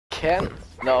kan.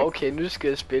 Nå, okay, nu skal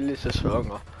jeg spille i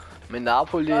sæsoner. Men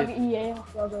Napoli...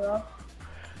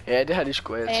 Ja, det har de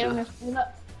sgu altid.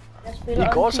 I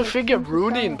går så fik jeg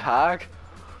Rooney i en park.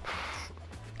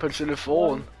 På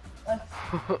telefon.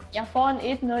 Jeg får en 1-0,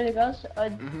 ikke også?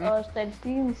 Og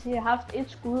statistikken siger, at jeg har haft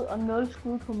 1 skud og 0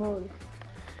 skud på mål.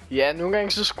 Ja, nogle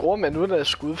gange så skruer man ud af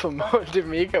skud for mål. Det er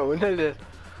mega underligt.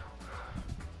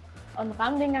 Og den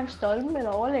ramte ikke engang stolpen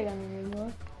eller overlæggeren eller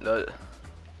noget. Lol.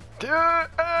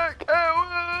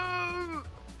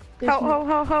 Hov.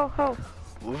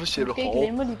 Hvorfor siger du hov? Det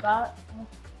glemmer de bare.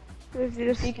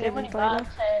 Det glemmer de bare at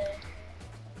tage.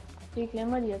 Det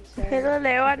glemmer de at tage. Helvede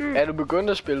laver den. Er du begyndt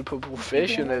at spille på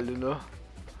professionelt nu?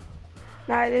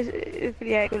 Nej, det er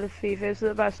fordi jeg ikke vil FIFA. Jeg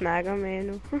sidder bare og snakker med jer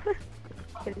nu.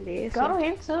 Jeg læser. Gør du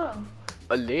hele tiden?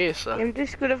 Og læser? Jamen det er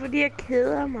sgu da fordi jeg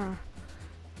keder mig.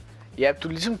 Ja, du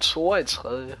er ligesom Thor i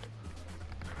tredje.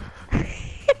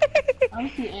 Om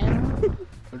de anden.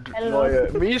 Nå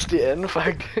ja, mest i anden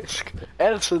faktisk.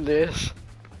 Altid læs.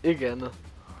 Ikke andet.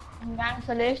 En gang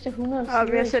så læste jeg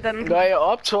 100 sider. Når jeg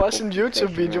optog også en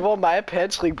YouTube-video, hvor mig og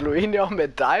Patrick blev enige om,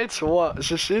 at dig, Thor,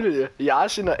 Cecilie,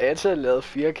 Yasin og Atta lavede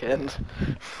firkant.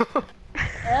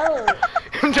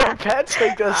 Det var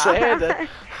Patrick, der sagde det.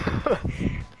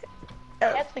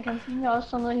 Patrick, han siger også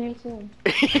sådan noget hele tiden.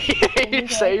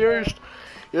 Seriøst.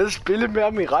 Jeg spiller med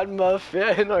ham i ret meget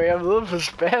ferie, når jeg er ude på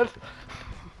spat.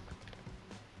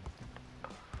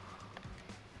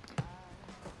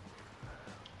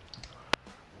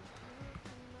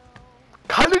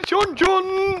 Kalle Jun!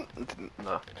 Nå,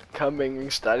 kom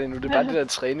ikke start endnu. Det er bare det der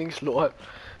træningslort.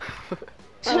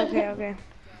 Okay.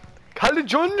 Kalle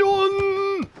Jun!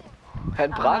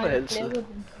 Han brænder altid.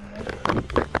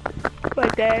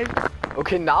 Hvordan?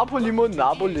 Okay, Napoli mod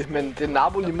Napoli, men det er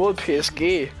Napoli mod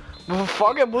PSG. Hvorfor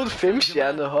fuck er mod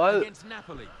 5-stjernet hold?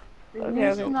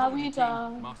 Okay.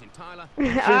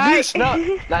 Feliz Nej,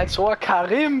 jeg tror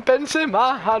Karim Benzema.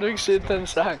 Har du ikke set den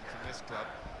sang?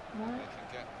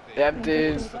 Jamen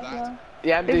det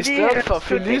er i stedet for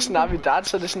Feliz Navidad,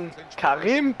 så det er sådan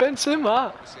Karim Benzema.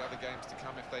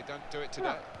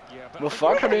 Hvor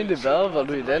fuck har du egentlig været? Var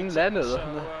du i et andet land eller sådan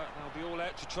noget?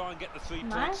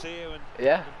 Nej.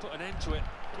 Ja.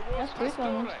 Jeg skal ikke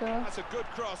være nogen steder.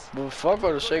 Hvor fuck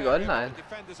var du så ikke online?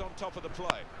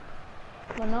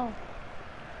 Hvornår?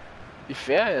 I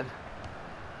ferien?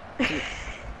 Det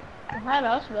har jeg da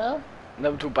også været. Nå,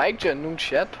 men du har bare ikke gjort nogen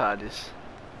chatparties.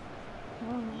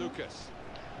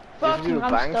 Det er fordi du er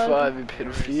bange for, at vi er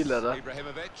pædofile eller? Det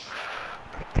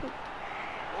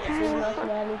vil også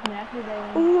være lidt mærkeligt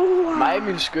af. Mig og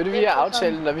min skytte, vi har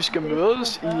aftalt, når vi skal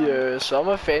mødes i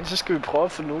sommerferien, så skal vi prøve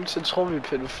at få nogen til at tro, vi er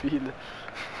pædofile.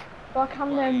 Hvor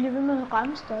kom der lige ved med at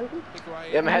ramme stolpen?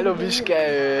 Jamen hallo,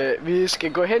 vi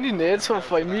skal gå hen i Netto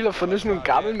for Emil og få sådan nogle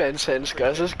gammelmandshandsker,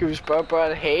 og så skal vi spørge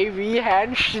børn, hey, vi har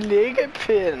en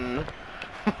slikkepind.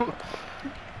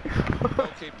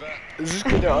 Så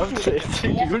skal det optage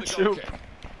til YouTube.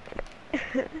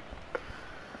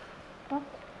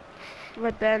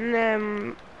 Hvordan,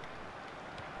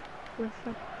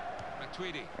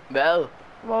 Hvad?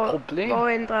 Hvor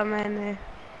ændrer man,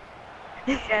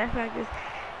 ja faktisk.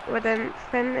 Hvordan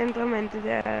fanden ændrer man det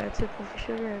der til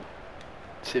professionel?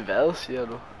 Til hvad, siger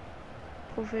du?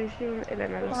 Professionel, eller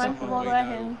noget. Hvor du er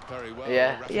henne?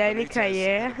 Ja. Jeg er inde i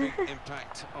karriere.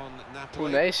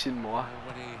 Hun er i sin mor.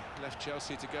 Der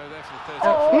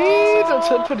er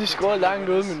tæt på, de scorer langt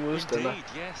ude, min modstander.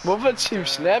 Hvorfor Team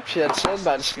Snapchat sendte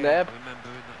mig en snap?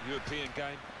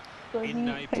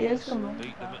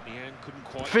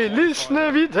 Feliz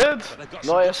Navidad!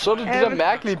 Nå, jeg så de der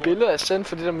mærkelige billeder, jeg sendte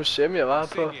for det der museum, jeg var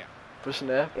på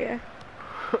Snap. Ja.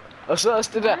 Og så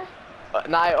også det der...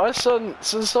 Nej, også sådan,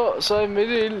 så i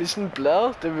midt i sådan en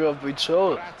blad, da vi var på i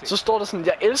toget. Så står der sådan,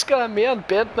 jeg elsker dig mere end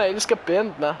Bentner, jeg elsker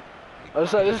Bentner. Og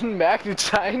så er det sådan en mærkelig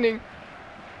tegning.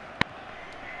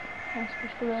 Jeg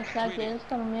skulle have sagt, jeg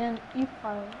elsker dig mere end Ifra.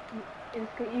 Jeg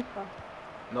elsker Ifra.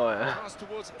 Nå ja.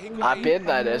 Ej,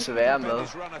 Bentner er det altså værre med.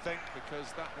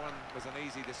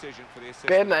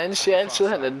 Bentner, han siger altid,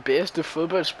 at han er den bedste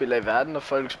fodboldspiller i verden, når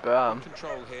folk spørger ham.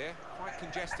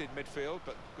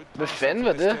 Hvad fanden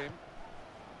var det?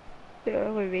 Det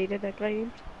var Riveda, der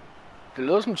grinte. Det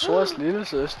lød som Thors lille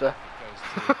søster.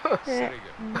 Ja.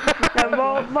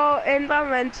 Nå, hvor ændrer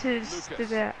man til det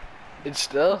der? Et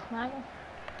sted?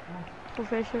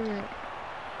 Professionelt.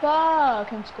 Fuck,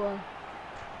 han scorede.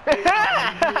 Ved I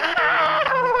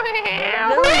det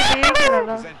ikke, eller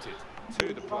hvad?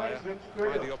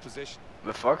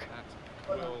 Hvad fuck?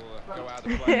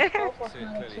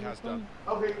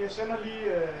 Okay, jeg sender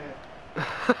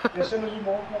lige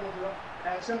morgenkommer videre.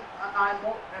 Jeg sender... Nej,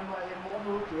 morgen er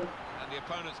ude at køre.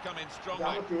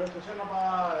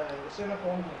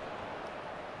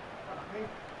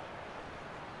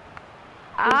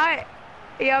 Ej,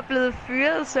 jeg er blevet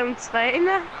fyret som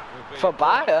træner. For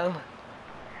Bayern?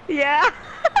 Ja.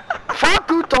 Fuck,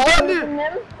 du er dårlig!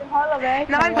 Det holder væk.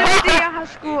 Nej, men det er fordi, jeg har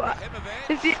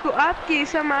skulle opgive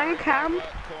så mange kampe.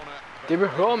 Det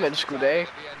behøver man sgu da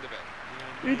ikke.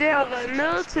 Men det har jeg været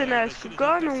nødt til, når jeg skulle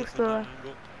gå nogle steder.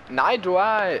 Nej,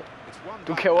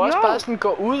 du kan jo også bare sådan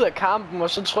gå ud af kampen og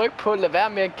så trykke på lad være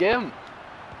med at gemme.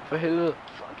 For helvede.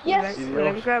 Yes.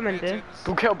 Hvordan gør man det?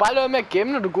 Du kan jo bare lade med at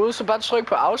gemme, når du går ud, så bare tryk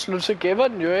på afslut, så gemmer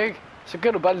den jo ikke. Så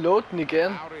kan du bare load den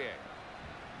igen.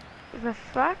 Hvad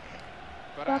fuck?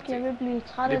 Fuck, jeg vil blive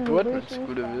træt af Det burde man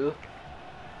skulle da vide.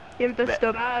 Jamen, der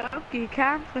står bare opgive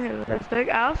kamp for helvede. Der står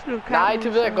ikke afslut kampen. Nej,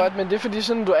 det ved jeg godt, men det er fordi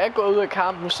sådan, du er gået ud af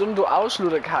kampen, så du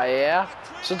afslutter karriere,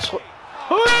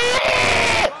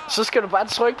 så skal du bare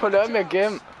trykke på lad med at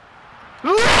gemme.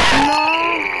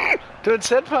 Du er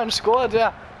tæt på en score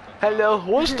der. Han lavede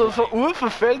hovedstød for ude for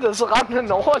feltet, og så ramte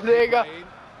han overlægger.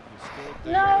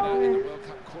 No.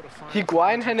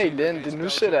 Higuain, han er elendig. Nu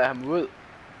sætter jeg ham ud.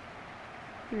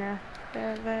 Ja,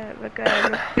 hvad gør jeg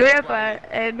nu? Nu er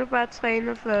jeg bare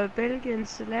træner for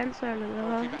Belgiens landshold, eller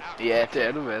hvad? Ja, det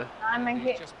er du vel. Nej, man kan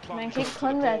ikke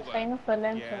kun være træner for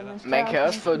landshold. Man kan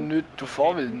også få et nyt, du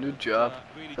får vel et nyt job.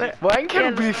 Hvordan kan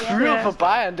du blive fyret for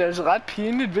Bayern? Det er altså ret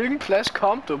pinligt. Hvilken plads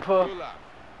kom du på?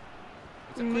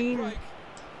 9.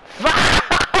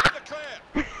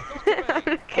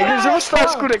 Okay, så forstår jeg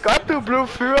sgu da godt, du blev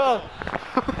fyret.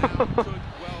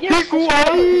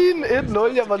 Higuain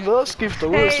 1-0, jeg var nede og skifte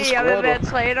ud, Hey, så jeg vil scorede være du.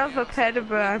 træner for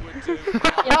pattebørn.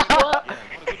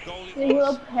 Det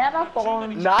hedder Paderborn.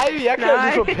 Nej, jeg kaldte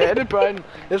det for pattebørn.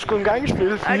 Jeg skulle engang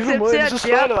spille FIFA mod en, så så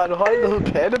der var et hold, der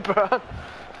hed pattebørn.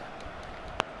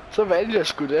 Så valgte jeg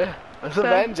sgu det. Og så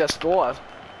vandt jeg stort.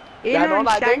 Ja,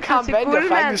 nej, den kamp vandt jeg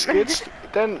faktisk ikke.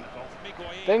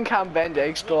 Den kamp vandt jeg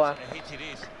ikke stort.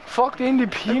 Fuck, det er egentlig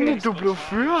pinligt, du blev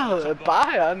fyret af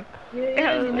Bayern. Det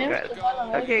er det nemmeste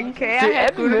hold at Okay, kan Det er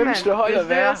det nemmeste hold at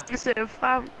være. Hvis du ser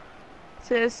frem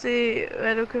til at se,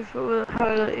 hvad du kan få ud af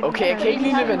holdet. Okay, jeg kan ikke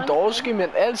lide Lewandowski, men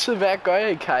altid hvad gør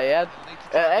jeg i karrieren?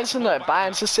 Altid når jeg er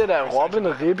Bayern, så sætter jeg Robben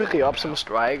og Ribéry op som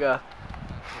striker.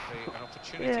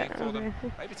 Ja, okay.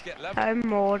 Hej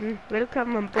Morten,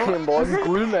 velkommen ombord. Morten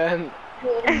Guldmand.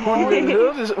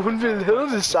 Hun ville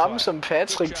hedde det samme som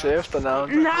Patrick til efternavn.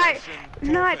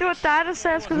 Nej, det var dig, der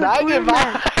sagde, at jeg skulle Nej, hedde det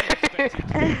var...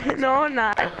 Nå,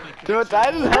 nej. Det var dig,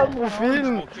 der lavede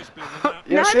profilen. Nej,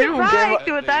 det var ikke.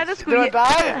 Det var dig, der skulle... Det var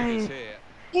dig. Nej,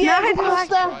 det var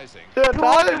ikke. Det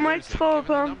var dig. Du må ikke tro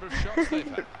på ham.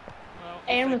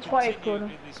 Jeg tror ikke på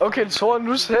det. Okay, det tror jeg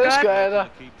nu selv, skal jeg dig.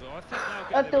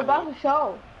 Og det var bare for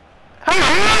sjov.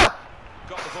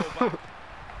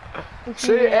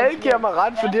 Se, alle giver mig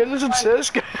ret, for det er lidt så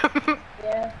tæsk. Ja,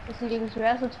 hvis det ikke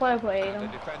desværre, så tror jeg på Adam.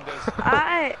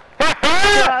 Ej,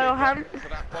 det var jo ham.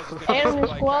 Adam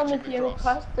scorede med Diego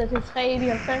Costa til 3 i de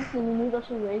 90 minutter,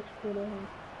 så rage spillede han.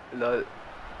 Lol.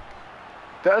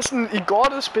 Det er sådan, i går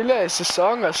der spiller jeg i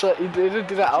sæson, og så i det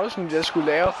der afsnit, jeg skulle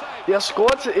lave. Jeg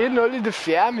scorede til 1-0 i det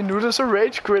 4. minut, så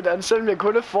rage quit han, selvom jeg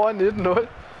kun er foran 1-0.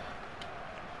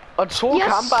 Og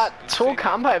to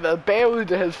kampe har jeg været bagud i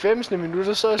det 90.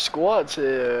 minutter, så har jeg scoret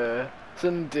til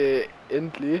sådan det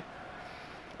endelige.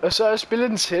 Og så har jeg spillet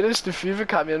den tætteste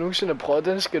FIFA-kamp, jeg nogensinde har prøvet.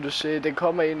 Den skal du se, den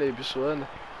kommer i en af episoderne.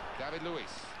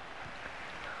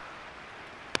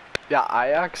 Jeg er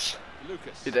Ajax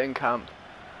i den kamp.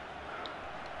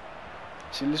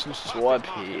 Sille synes, du er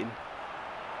pæn.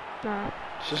 Nej.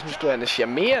 Så synes du, han er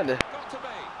charmerende.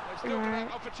 Nej.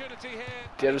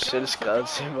 Det har du selv skrevet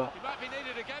til mig.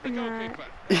 Nej.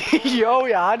 Jo,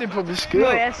 jeg har det på beskeden.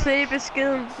 Må jeg se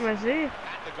beskeden? Må jeg se?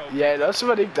 Ja, eller også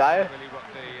var det ikke dig.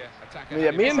 Men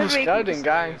jeg mener, du skrev det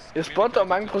engang. Jeg spurgte dig,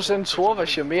 hvor mange procent Thor var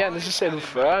charmerende, så sagde du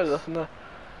 40 eller sådan noget.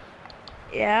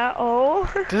 Ja, og...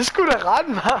 Det skulle da ret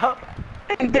meget.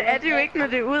 Det er det jo ikke, når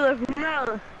det er ud af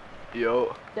 100. Jo.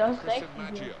 Det er også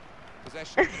rigtigt.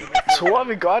 Thor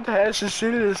vil godt have,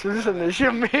 Cecilie synes, han er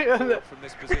charmerende.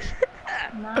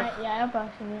 Nej, jeg er bare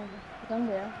charmerende. Sådan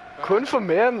det er. Kun for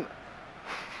mænd.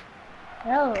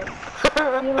 Ja, det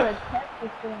var et kat,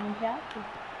 hvis det var min kæreste.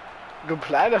 Du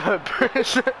plejer at være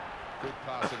bøsse.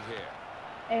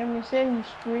 Adam, jeg ser din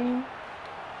stream.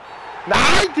 Nej,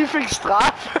 de fik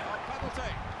straf.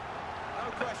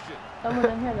 Så må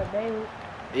den her være bagud.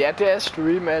 Ja, det er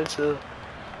stream altid.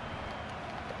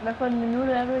 Hvad for en minut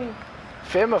er du i?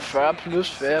 45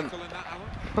 plus 5.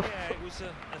 Nå,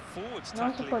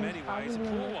 så får den straffe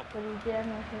lige, fordi det er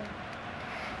nok her.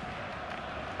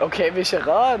 Okay, hvis jeg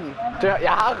redder den.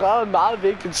 Jeg har reddet en meget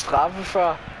vigtig straffe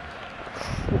før.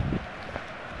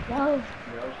 Hvad?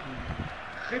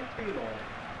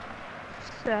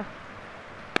 Så.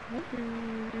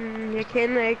 Jeg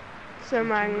kender ikke så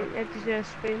mange af de der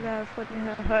spillere fra det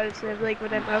her hold, så jeg ved ikke,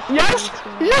 hvordan Yes!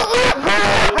 Ja!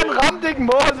 Han ramte ikke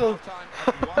målet!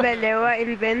 Hvad laver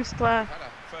en venstre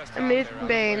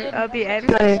midtbane op i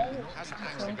angreb?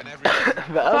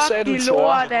 Hvad sagde du, de Thor?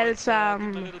 lort alle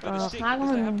sammen. Snakker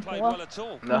med min bror.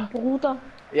 Min bruder.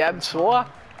 Ja, men Thor,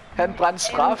 han brændte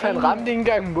straf, han ramte ikke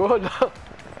engang målet.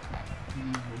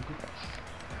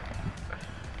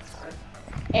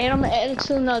 Adam er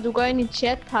altid, når du går ind i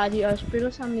chatparty og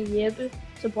spiller sammen med Jeppe,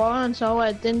 så brokker han så over,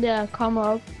 at den der kommer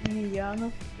op i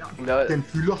hjørnet. Den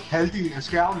fylder halvdelen af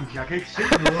skærmen. Jeg kan ikke se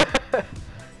noget.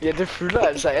 Ja, det fylder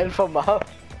altså alt for meget.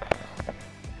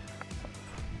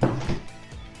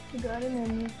 Det gør det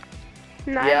nemlig.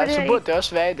 Nej, Ja, så burde det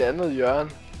også være i et andet hjørne.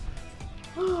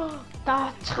 Der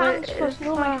er transfers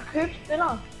nu, man kan købe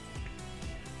spillere.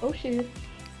 Oh shit.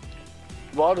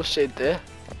 Hvor har du set det?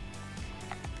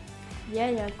 Ja,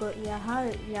 jeg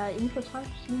er inde på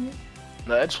transfers nu.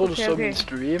 Nå, jeg troede, du så Okay. min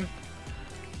stream.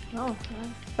 Nå,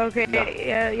 nej. Okay,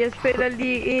 jeg spiller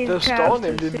lige en Der står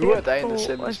nemlig nu, at der er en, der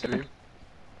sender en stream.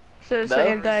 Så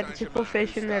ændrer jeg det til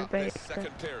professionel bagefter.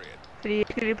 Fordi jeg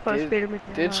skal lige prøve at spille med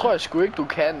Det tror jeg sgu ikke, du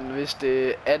kan, hvis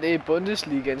det... Er det i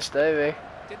Bundesligaen stadigvæk?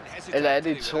 Eller er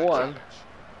det i toeren?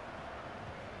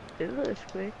 Det ved jeg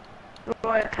sgu ikke.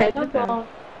 Hvor jeg kan det der.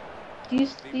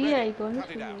 De er i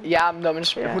Bundesliga. Ja, men når man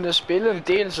hun har spillet en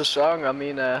del sæsoner,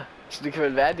 mener jeg. Så det kan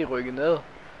vel være, at de rykker ned.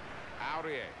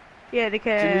 Ja, det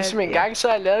kan... Det er ligesom en gang, så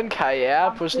har jeg lavet en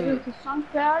karriere på sådan...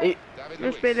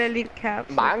 Nu spiller jeg lige en kamp.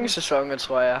 Mange sæsoner,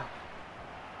 tror jeg.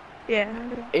 Ja.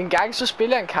 En gang så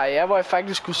spillede jeg en karriere, hvor jeg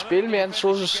faktisk skulle spille mere end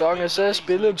 2 sæsoner. Så jeg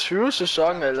spillede 20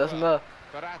 sæsoner eller sådan noget.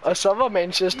 Og så var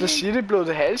Manchester City blevet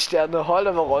det halvstjernede hold,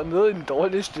 og var røget ned i den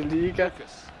dårligste liga.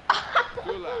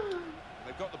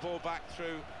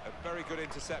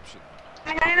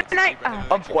 Nej.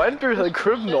 Og Brøndby havde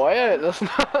købt Nøje eller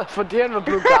sådan noget, fordi han var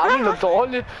blevet gammel og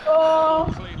dårlig.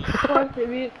 Fuck, det er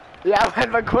vildt. Ja,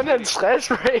 han var kun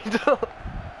 50 rated.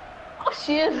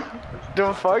 Shit. Det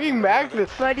var fucking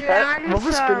mærkeligt.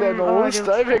 Hvorfor spiller jeg nogen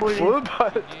stadigvæk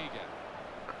fodbold?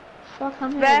 Fuck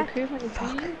ham her, du køber en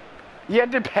bil. Ja,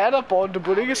 det er Paderborn. Du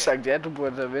burde ikke have sagt ja, du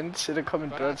burde have ventet til, der kom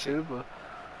en bedre tilbud.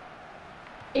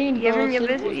 Jamen,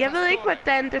 jeg ved ikke,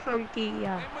 hvordan det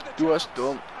fungerer. Du er også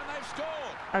dum.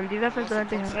 Om det er i hvert fald bedre,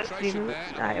 det her streamet.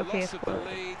 Nej, okay, jeg prøver.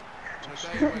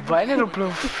 Hvordan er du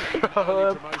blevet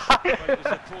ført?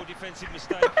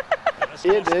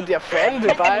 Jeg fatter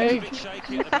det bare ikke.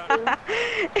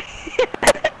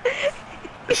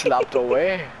 Slap dog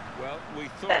af.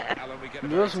 Det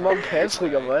lyder som om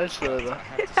Patrick er voldtaget dig.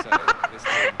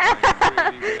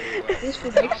 Det er sgu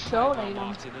da ikke sjovt,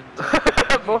 Adam.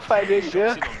 Hvorfor er det ikke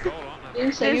det? Det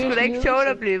er sgu da ikke sjovt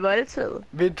at blive voldtaget.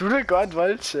 Vil du da godt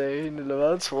voldtage hende, eller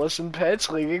hvad, tror jeg, sådan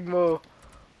Patrick ikke må?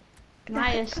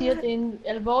 Nej, jeg siger, det er en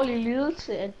alvorlig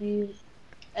lidelse at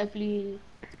blive...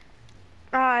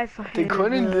 Ej, for helvede. Det er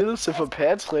kun en lidelse for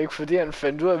Patrick, fordi han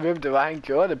fandt ud af, hvem det var, han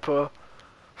gjorde det på.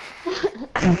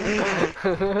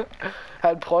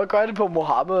 Han prøvede at gøre det på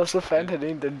Mohammed, og så fandt han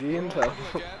en, der lignede ham.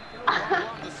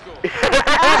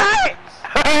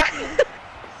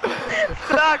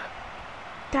 Fuck!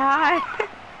 Die!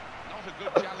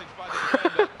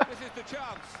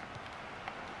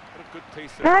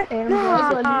 Nej!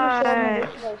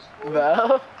 Hvad?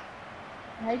 Det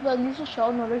har ikke været lige så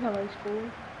sjovt, når du ikke har været i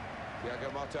skole.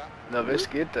 Nå, hvad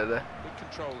skete der da?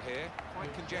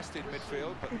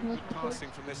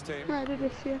 Nej, det er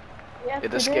det, siger. Ja,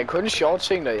 der sker kun sjove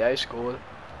ting, når jeg er i skole.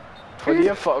 Fordi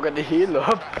jeg fucker det hele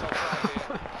op.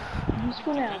 Vi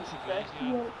skulle have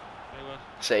en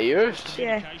Seriøst?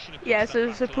 Ja,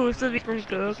 så pustede vi nogle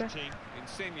dukker.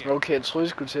 Okay, jeg troede, jeg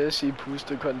skulle til at sige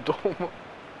puste kondomer.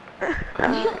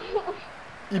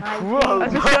 I purhed.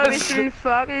 Og så så vi sådan en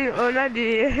fucking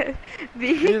underlig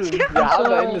video. Jeg har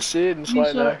været inde og se den, tror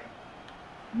jeg nok.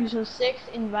 Vi så sex,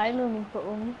 en vejledning for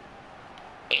unge.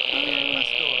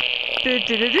 Og det er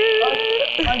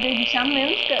de samme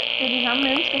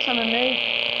mennesker, som er med i.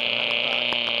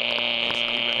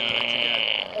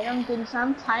 Jamen, det er de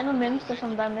samme tegnede mennesker,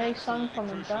 som der er med i Sådan for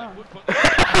mine børn.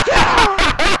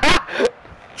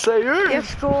 Seriøst? Jeg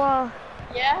scorede.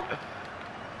 Ja.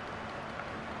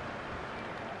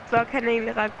 Fuck, han er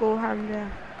egentlig ret god, ham der.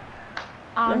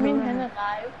 Armin, han er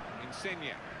live.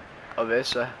 Og hvad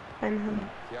så? Han.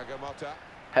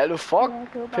 Hallo, fuck.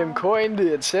 5K er egentlig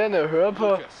irriterende at høre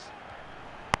på.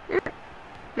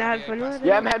 Nå, har du fundet ud af det?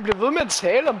 Jamen, han blev ved med at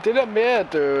tale om det der med,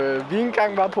 at vi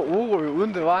engang var på Orø,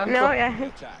 uden det var han. Nå, ja.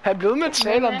 Han blev ved med at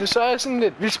tale om det, så er jeg sådan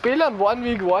lidt, vi spiller en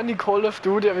 1v1 i Call of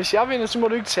Duty, og hvis jeg vinder, så må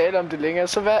du ikke tale om det længere.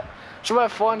 Så var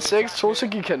jeg foran 6-2, så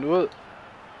gik han ud.